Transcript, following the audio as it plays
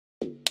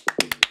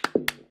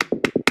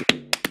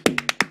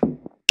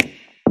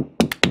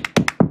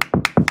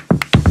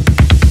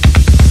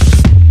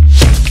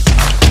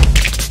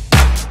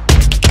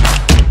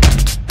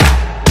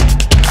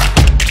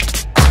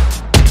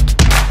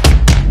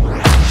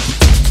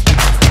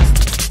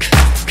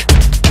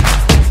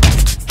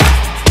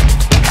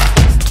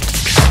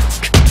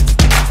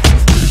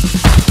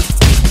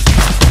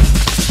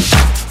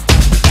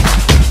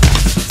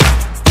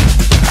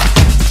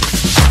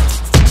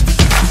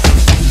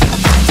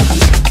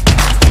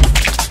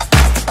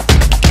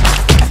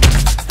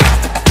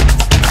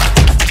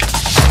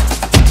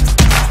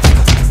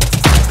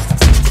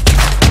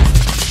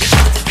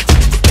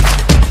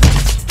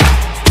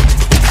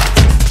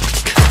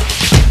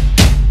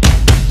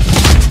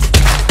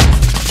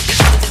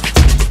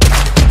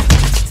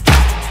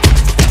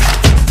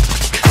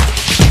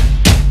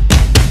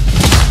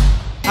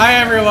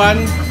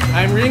everyone,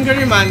 I'm Ringo.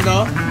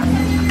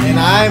 And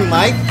I'm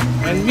Mike.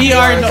 And we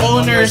are the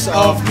owners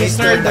of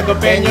Mr.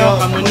 Dagupeño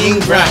Kamuning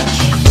branch.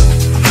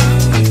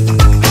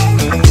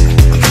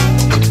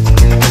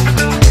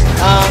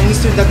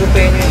 Mr.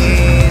 Dagupeño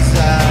is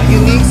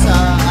unique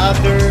sa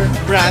other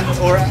brand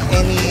or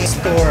any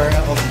store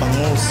of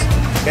bangus.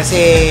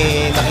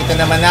 Kasi nakita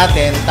naman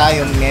natin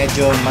tayo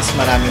medyo mas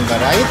maraming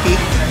variety,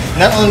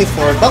 not only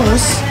for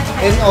bangus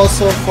and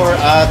also for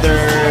other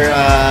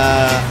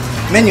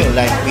menu,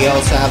 like we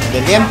also have the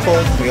liempo,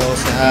 we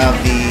also have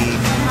the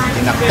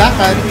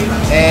tinakdakan,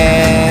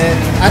 and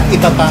at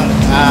iba pang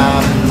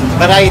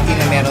variety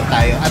na meron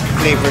tayo at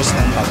flavors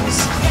ng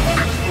bangus.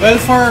 Well,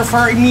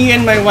 for me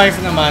and my wife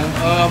naman,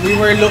 we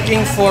were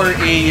looking for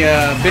a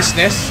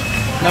business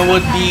na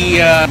would be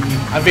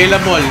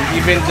available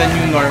even the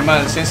new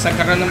normal. Since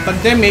nagkaroon ng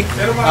pandemic,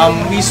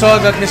 we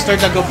saw that Mr.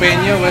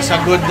 Dagupeño was a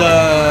good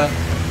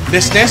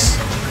business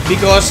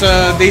because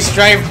they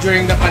thrived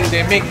during the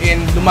pandemic and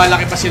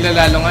lumalaki pa sila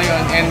lalo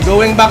ngayon. And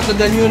going back to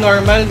the new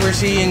normal, we're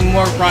seeing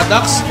more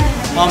products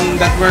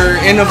that were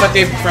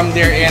innovative from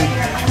their end.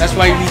 That's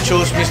why we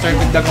chose Mr.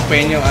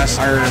 Dagupeño as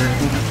our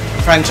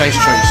franchise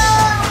choice.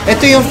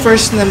 Ito yung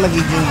first na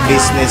magiging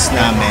business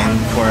namin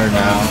for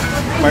now.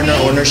 Partner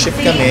ownership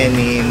kami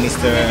ni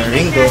Mr.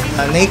 Ringo.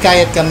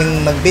 Nahikayat kaming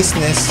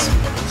mag-business.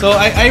 So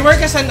I work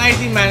as an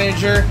IT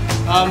manager.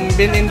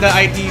 Been in the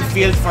IT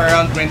field for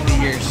around 20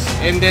 years.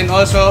 And then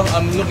also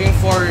I'm looking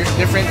for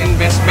different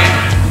investment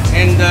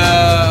and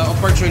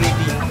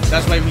opportunity.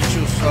 That's why we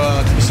choose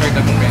Mr.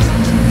 Dagupeño.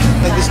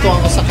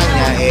 Nagustuhan ko sa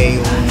kanya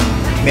yung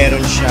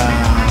meron siya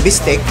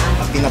bistek,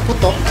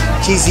 pinaputok,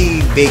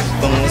 cheesy baked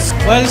bangus.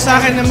 Well,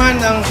 sa akin naman,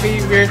 ang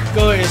favorite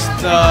ko is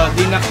the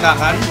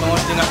dinakdakan,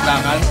 bangus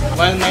dinakdakan.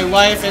 While my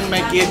wife and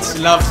my kids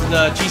loves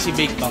the cheesy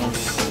baked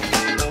bangus.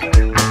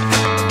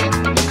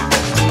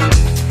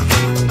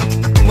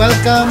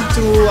 Welcome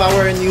to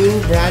our new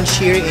branch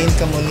here in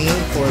Kamuning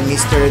for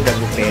Mr.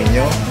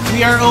 Dagupeño.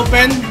 We are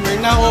open.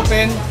 We're now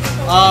open.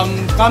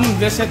 Come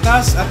visit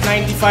us at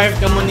 95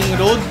 Kamuning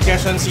Road,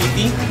 Quezon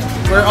City.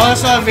 We're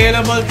also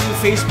available to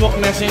Facebook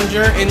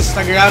Messenger,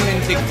 Instagram,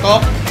 and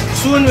TikTok.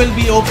 Soon we'll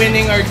be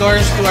opening our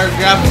doors to our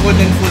GrabFood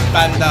and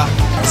Foodpanda.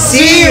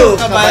 See you,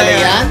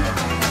 Kabaleyan!